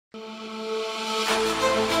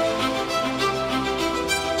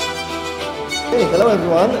Hey, hello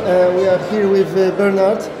everyone. We are here with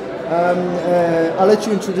Bernard. I'll let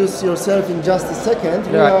you introduce yourself in just a second.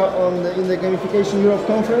 We are in the Gamification Europe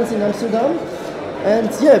conference in Amsterdam. And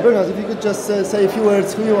yeah, Bernard, if you could just say a few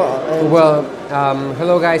words who you are. Well,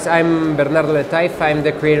 hello guys, I'm Bernardo Letayf. I'm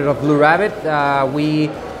the creator of BLUErabbit. We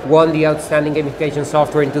won the Outstanding Gamification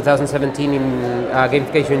Software in 2017 in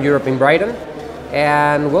Gamification Europe in Brighton.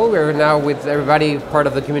 And well, we're now with everybody, part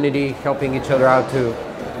of the community, helping each other out to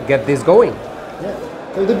get this going.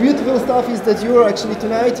 Yeah. So the beautiful stuff is that you are actually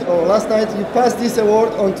tonight, or last night, you passed this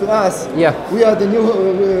award on to us. Yeah. We are the new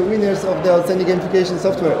winners of the Outstanding Gamification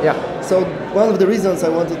Software. Yeah. So one of the reasons I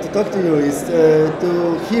wanted to talk to you is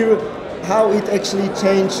to hear how it actually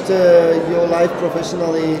changed your life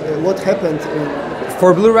professionally, what happened.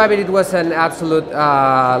 For BLUErabbit, it was an absolute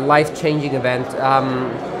life-changing event.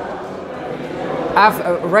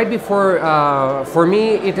 Right before, for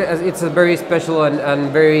me, it's a very special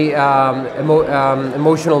and very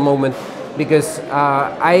emotional moment because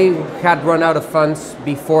I had run out of funds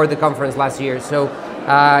before the conference last year. So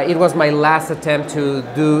it was my last attempt to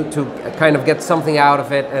kind of get something out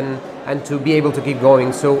of it and to be able to keep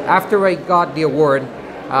going. So after I got the award,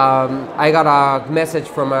 I got a message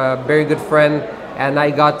from a very good friend, and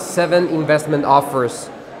I got 7 investment offers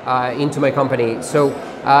into my company. So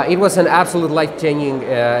it was an absolute life-changing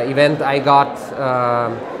event. I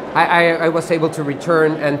was able to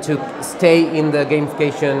return and to stay in the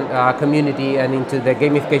gamification community and into the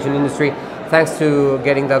gamification industry thanks to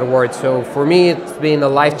getting that award. So for me, it's been a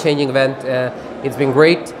life-changing event. It's been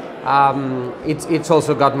great. It's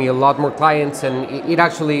also got me a lot more clients, and it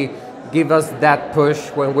actually gave us that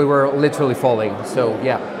push when we were literally falling. So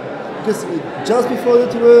yeah. Because just before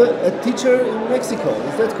that you were a teacher in Mexico,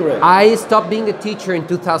 is that correct? I stopped being a teacher in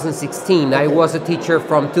 2016. Okay. I was a teacher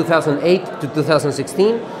from 2008 to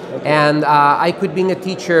 2016, okay. And I quit being a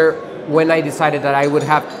teacher when I decided that I would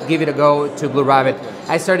have to give it a go to BLUErabbit.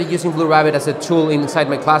 I started using BLUErabbit as a tool inside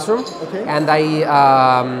my classroom, okay. And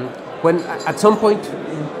when at some point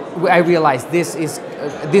I realized this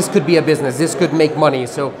could be a business, this could make money,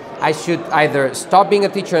 so I should either stop being a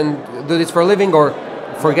teacher and do this for a living, or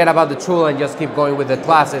forget about the tool and just keep going with the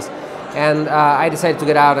classes. And I decided to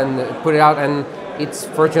get out and put it out, and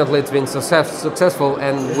fortunately it's been successful,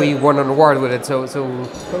 and we won an award with it. So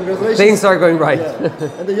congratulations. Things are going right.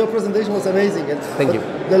 Yeah. And your presentation was amazing. And thank you.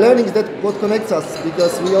 The learning is what connects us,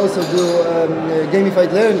 because we also do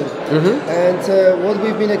gamified learning. Mm-hmm. And what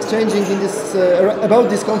we've been exchanging in this about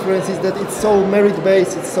this conference is that it's so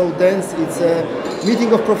merit-based, it's so dense, it's a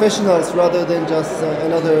meeting of professionals rather than just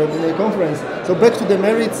another conference. So back to the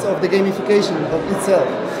merits of the gamification of itself.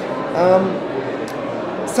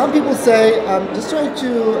 Some people say, just trying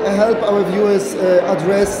to help our viewers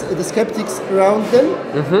address the skeptics around them.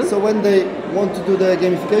 Mm-hmm. So when they want to do the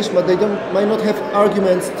gamification, but they might not have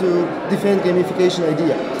arguments to defend gamification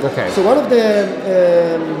idea. Okay. So one of the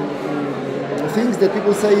things that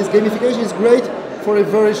people say is gamification is great for a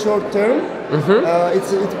very short term.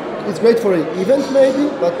 Mm-hmm. It's great for an event maybe,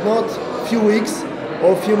 but not few weeks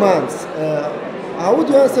or few months. How would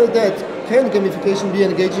you answer that? Can gamification be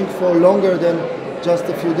engaging for longer than just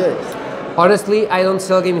a few days? Honestly, I don't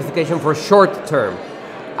sell gamification for short term.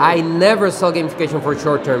 I never sell gamification for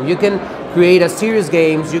short term. You can create a serious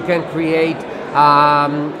games, you can create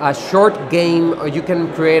a short game, or you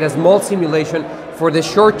can create a small simulation for the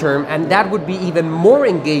short term, and that would be even more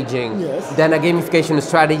engaging than a gamification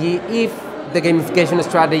strategy if the gamification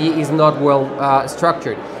strategy is not well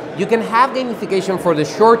structured. You can have gamification for the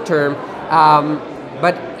short term,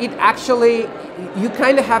 but it actually, you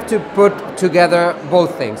kind of have to put together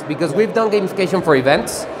both things, because we've done gamification for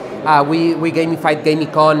events. We gamified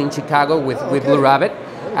GamiCon in Chicago with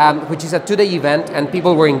BLUErabbit, which is a 2-day event, and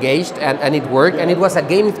people were engaged, and it worked, and it was a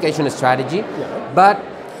gamification strategy, but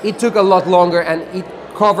it took a lot longer, and it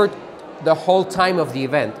covered the whole time of the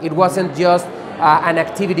event. It wasn't just an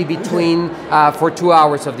activity between for 2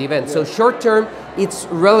 hours of the event. So short term, it's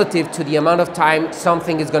relative to the amount of time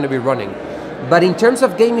something is going to be running. But in terms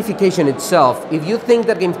of gamification itself, if you think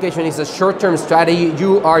that gamification is a short-term strategy,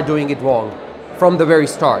 you are doing it wrong from the very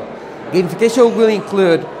start. Gamification will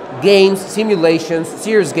include games, simulations,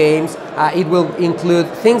 serious games. It will include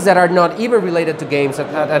things that are not even related to games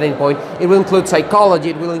at any point. It will include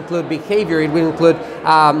psychology, it will include behavior, it will include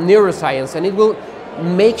neuroscience, and it will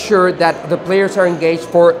make sure that the players are engaged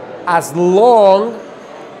for as long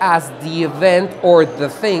as the event or the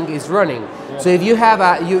thing is running. So if you have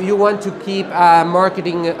you want to keep a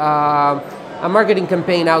marketing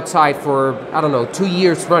campaign outside for, I don't know, 2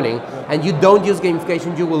 years running, and you don't use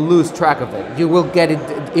gamification, you will lose track of it. You will get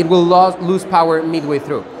it will lose power midway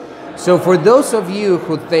through. So for those of you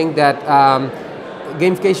who think that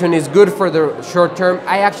gamification is good for the short term,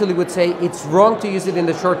 I actually would say it's wrong to use it in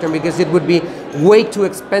the short term because it would be way too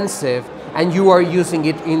expensive and you are using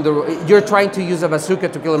it you're trying to use a bazooka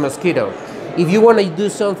to kill a mosquito. If you want to do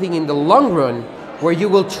something in the long run, where you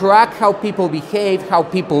will track how people behave, how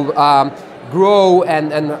people grow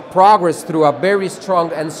and progress through a very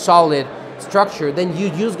strong and solid structure, then you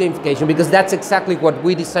use gamification because that's exactly what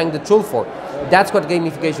we designed the tool for. That's what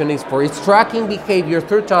gamification is for. It's tracking behavior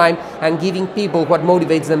through time and giving people what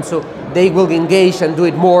motivates them so they will engage and do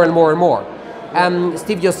it more and more and more.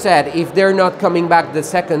 Steve just said, if they're not coming back the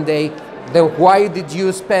second day, then why did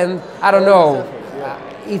you spend, I don't know,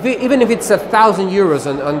 even if it's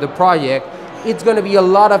 €1,000 on the project, it's going to be a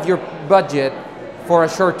lot of your budget for a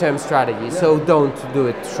short-term strategy, so don't do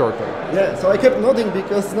it short-term. Yeah, so I kept nodding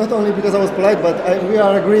because not only because I was polite, but we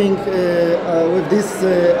are agreeing with this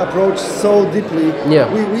approach so deeply. Yeah.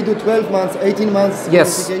 We do 12 months, 18 months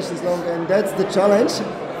gamifications long, and that's the challenge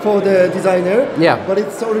for the designer. Yeah. But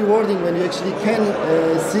it's so rewarding when you actually can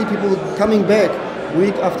see people coming back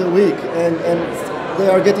week after week, and they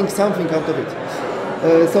are getting something out of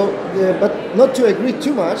it. But not to agree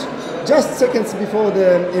too much. Just seconds before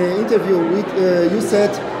the interview, you said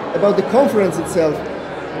about the conference itself,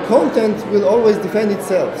 content will always defend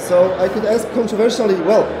itself. So I could ask controversially,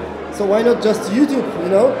 well, so why not just YouTube, you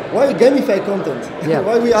know? Why gamify content? Yeah.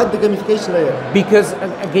 Why we add the gamification layer? Because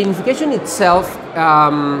gamification itself,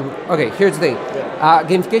 okay, here's the thing.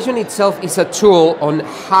 Gamification itself is a tool on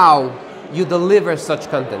how you deliver such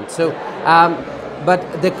content. So,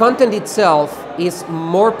 but the content itself is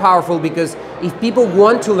more powerful because if people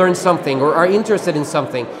want to learn something or are interested in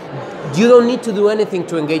something, you don't need to do anything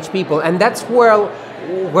to engage people. And that's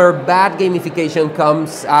where bad gamification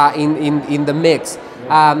comes in the mix.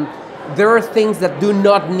 There are things that do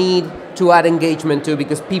not need to add engagement to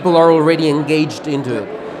because people are already engaged into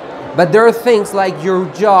it. But there are things like your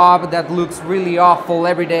job that looks really awful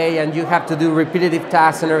every day and you have to do repetitive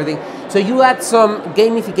tasks and everything. So you add some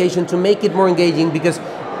gamification to make it more engaging because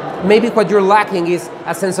maybe what you're lacking is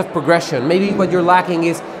a sense of progression. Maybe what you're lacking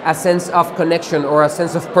is a sense of connection or a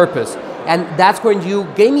sense of purpose. And that's when you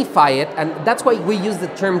gamify it, and that's why we use the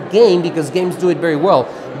term game, because games do it very well.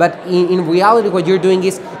 But in reality, what you're doing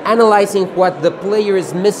is analyzing what the player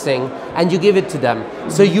is missing, and you give it to them.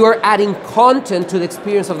 So you are adding content to the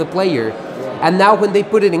experience of the player. And now when they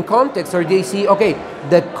put it in context, or they see, okay,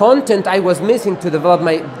 the content I was missing to develop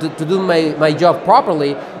to do my job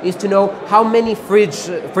properly is to know how many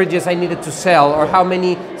fridges I needed to sell, or how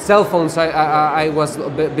many cell phones I was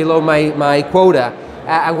below my quota.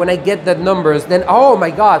 And when I get the numbers, then, oh my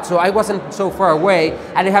God, so I wasn't so far away.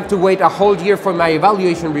 I didn't have to wait a whole year for my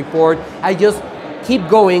evaluation report. I just keep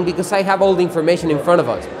going because I have all the information in front of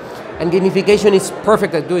us. And gamification is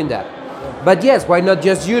perfect at doing that. But yes, why not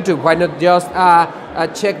just YouTube? Why not just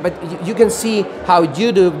check? But you can see how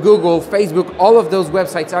YouTube, Google, Facebook, all of those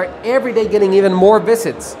websites are every day getting even more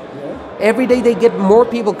visits. Every day they get more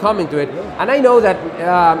people coming to it. And I know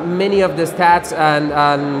that many of the stats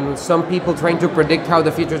and some people trying to predict how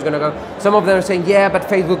the future is going to go, some of them are saying, yeah, but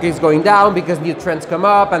Facebook is going down because new trends come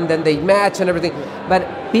up and then they match and everything.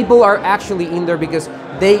 But people are actually in there because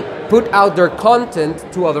they put out their content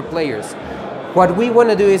to other players. What we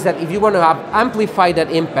want to do is that if you want to amplify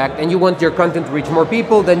that impact and you want your content to reach more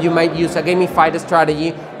people, then you might use a gamified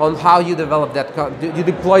strategy on how you develop that, you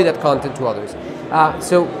deploy that content to others.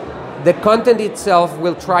 So the content itself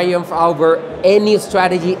will triumph over any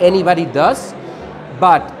strategy anybody does,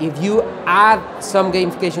 but if you add some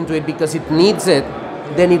gamification to it because it needs it,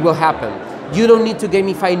 then it will happen. You don't need to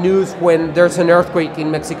gamify news when there's an earthquake in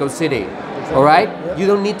Mexico City, all right? You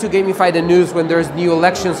don't need to gamify the news when there's new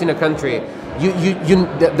elections in a country.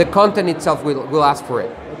 The content itself will ask for it.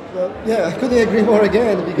 Yeah, I couldn't agree more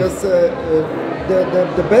again, because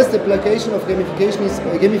the best application of gamification is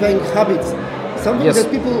gamifying habits. Something that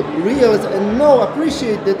people realize and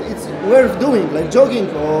appreciate that it's worth doing, like jogging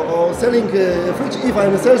or selling a fridge if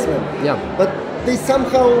I'm a salesman. Yeah. But they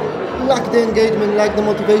somehow lack the engagement, lack the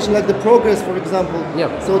motivation, lack the progress, for example. Yeah.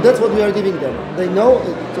 So that's what we are giving them. They know,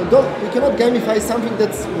 so we cannot gamify something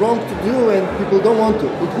that's wrong to do and people don't want to.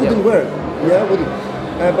 It wouldn't work. Yeah, wouldn't.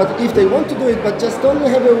 But if they want to do it, but just don't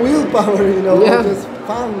have a willpower, or just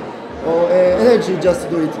fun or energy just to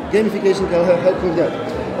do it, gamification can help with that.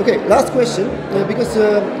 Okay, last question, because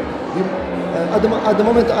at the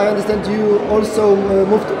moment I understand you also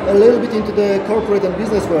moved a little bit into the corporate and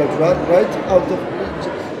business world, right?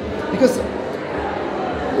 Because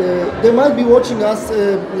they might be watching us,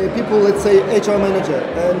 people, let's say HR manager,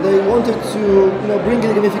 and they wanted to bring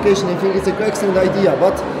in gamification. I think it's an excellent idea,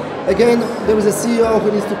 but again, there is a CEO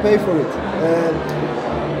who needs to pay for it.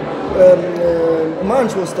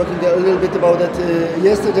 Manch was talking a little bit about that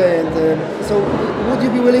yesterday, and so would you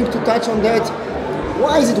be willing to touch on that?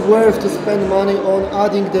 Why is it worth to spend money on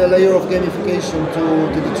adding the layer of gamification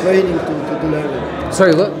to the training, to the learning?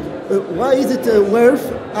 Sorry, what? Why is it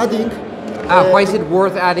worth adding? Why is it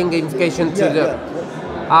worth adding gamification to the?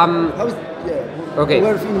 How is okay.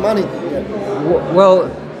 worth in money? Well.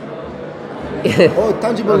 Oh,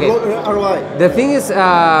 tangible ROI. The thing is,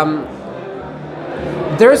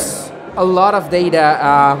 there's a lot of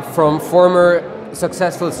data from former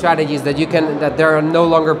successful strategies that they are no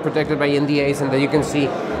longer protected by NDAs, and that you can see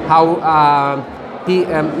how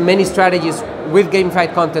many strategies with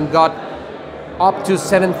gamified content got up to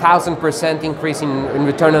 7,000% increase in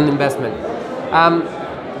return on investment.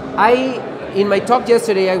 In my talk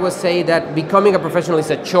yesterday, I was saying that becoming a professional is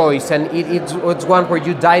a choice, and it's one where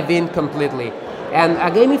you dive in completely. And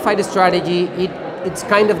a gamified strategy, it's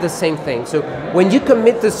kind of the same thing. So when you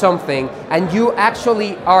commit to something and you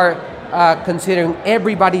actually are considering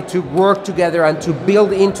everybody to work together and to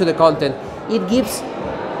build into the content, it gives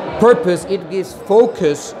purpose, it gives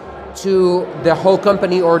focus to the whole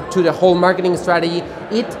company or to the whole marketing strategy.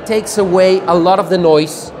 It takes away a lot of the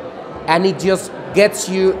noise, and it just gets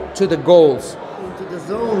you to the goals. Into the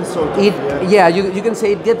zone, sort of. You can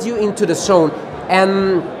say it gets you into the zone.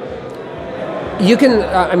 And you can,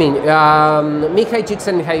 Mihai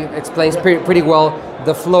Csikszentmihalyi explains pretty well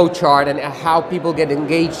the flow chart and how people get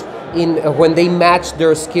engaged in when they match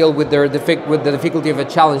their skill with the difficulty of a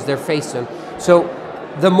challenge they're facing. So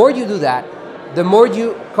the more you do that, the more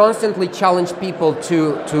you constantly challenge people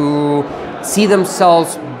to see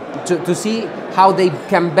themselves, to see how they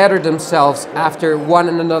can better themselves after one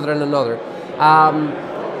and another.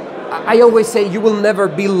 I always say you will never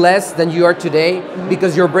be less than you are today,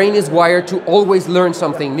 because your brain is wired to always learn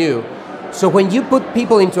something new. So when you put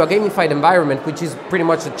people into a gamified environment, which is pretty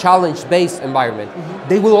much a challenge-based environment,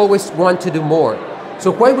 they will always want to do more.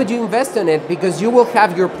 So why would you invest in it? Because you will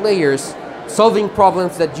have your players solving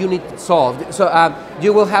problems that you need solved. So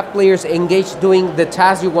you will have players engaged doing the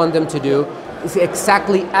tasks you want them to do,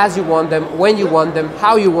 exactly as you want them, when you want them,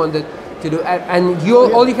 how you want it to do. And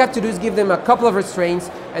all you have to do is give them a couple of restraints,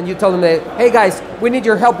 and you tell them that, hey guys, we need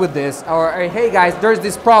your help with this, or hey guys, there's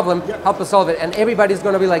this problem, help us solve it. And everybody's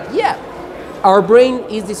going to be like, yeah, our brain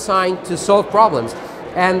is designed to solve problems.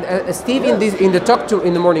 And Steve in the talk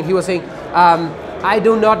in the morning, he was saying, I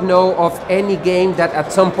do not know of any game that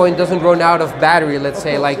at some point doesn't run out of battery, let's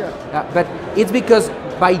say, but it's because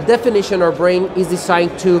by definition our brain is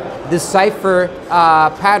designed to decipher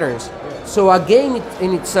patterns. So a game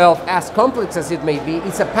in itself, as complex as it may be,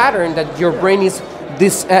 it's a pattern that your brain is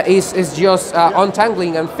just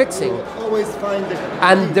untangling and fixing. Always find the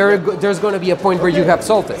and there's going to be a point where you have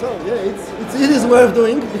solved it. So it is worth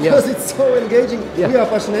doing, because it's so engaging. We are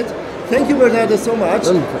passionate. Thank you, Bernardo, so much.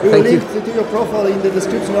 We will link to your profile in the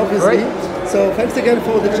description, obviously. So thanks again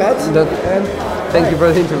for the chat. Thank you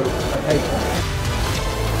for the interview.